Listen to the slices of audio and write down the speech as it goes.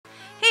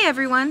Hey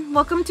everyone,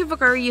 welcome to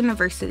Vagaro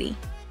University.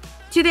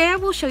 Today I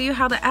will show you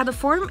how to add a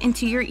form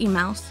into your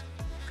emails.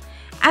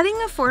 Adding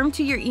a form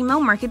to your email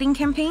marketing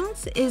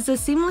campaigns is a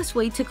seamless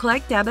way to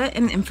collect data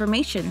and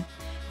information,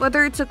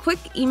 whether it's a quick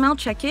email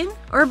check-in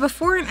or a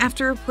before and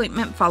after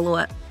appointment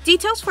follow-up.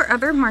 Details for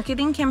other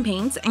marketing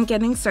campaigns and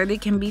getting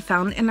started can be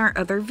found in our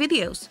other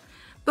videos.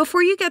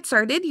 Before you get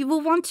started, you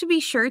will want to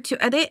be sure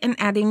to edit and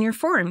add in your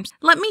forms.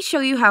 Let me show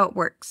you how it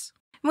works.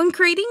 When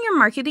creating your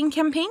marketing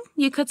campaign,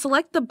 you could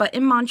select the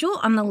button module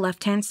on the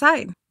left-hand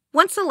side.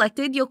 Once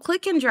selected, you'll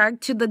click and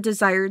drag to the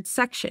desired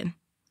section.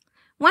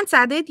 Once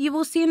added, you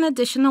will see an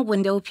additional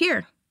window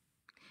appear.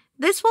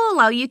 This will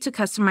allow you to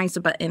customize a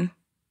button.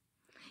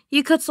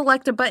 You could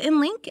select a button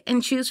link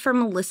and choose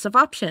from a list of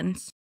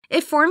options.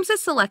 If Forms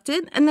is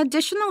selected, an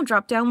additional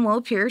drop-down will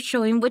appear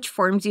showing which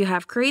forms you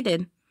have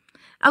created.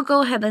 I'll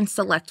go ahead and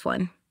select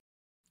one.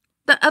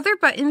 The other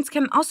buttons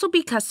can also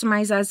be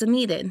customized as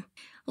needed.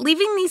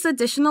 Leaving these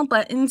additional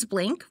buttons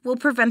blank will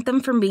prevent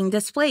them from being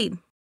displayed.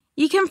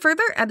 You can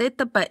further edit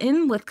the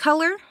button with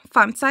color,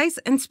 font size,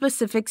 and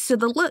specifics to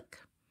the look.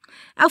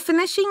 I'll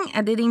finishing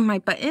editing my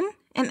button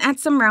and add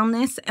some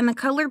roundness and a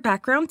color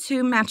background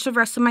to match the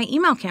rest of my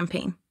email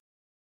campaign.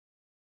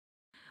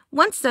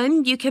 Once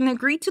done, you can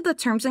agree to the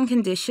terms and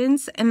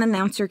conditions and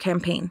announce your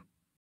campaign.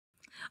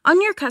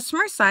 On your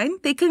customer side,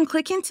 they can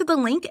click into the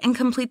link and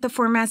complete the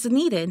form as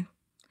needed.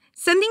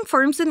 Sending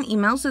forms and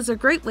emails is a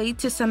great way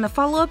to send a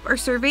follow-up or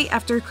survey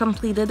after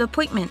completed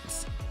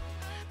appointments.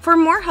 For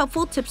more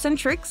helpful tips and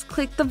tricks,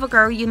 click the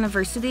Vagaro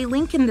University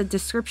link in the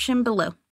description below.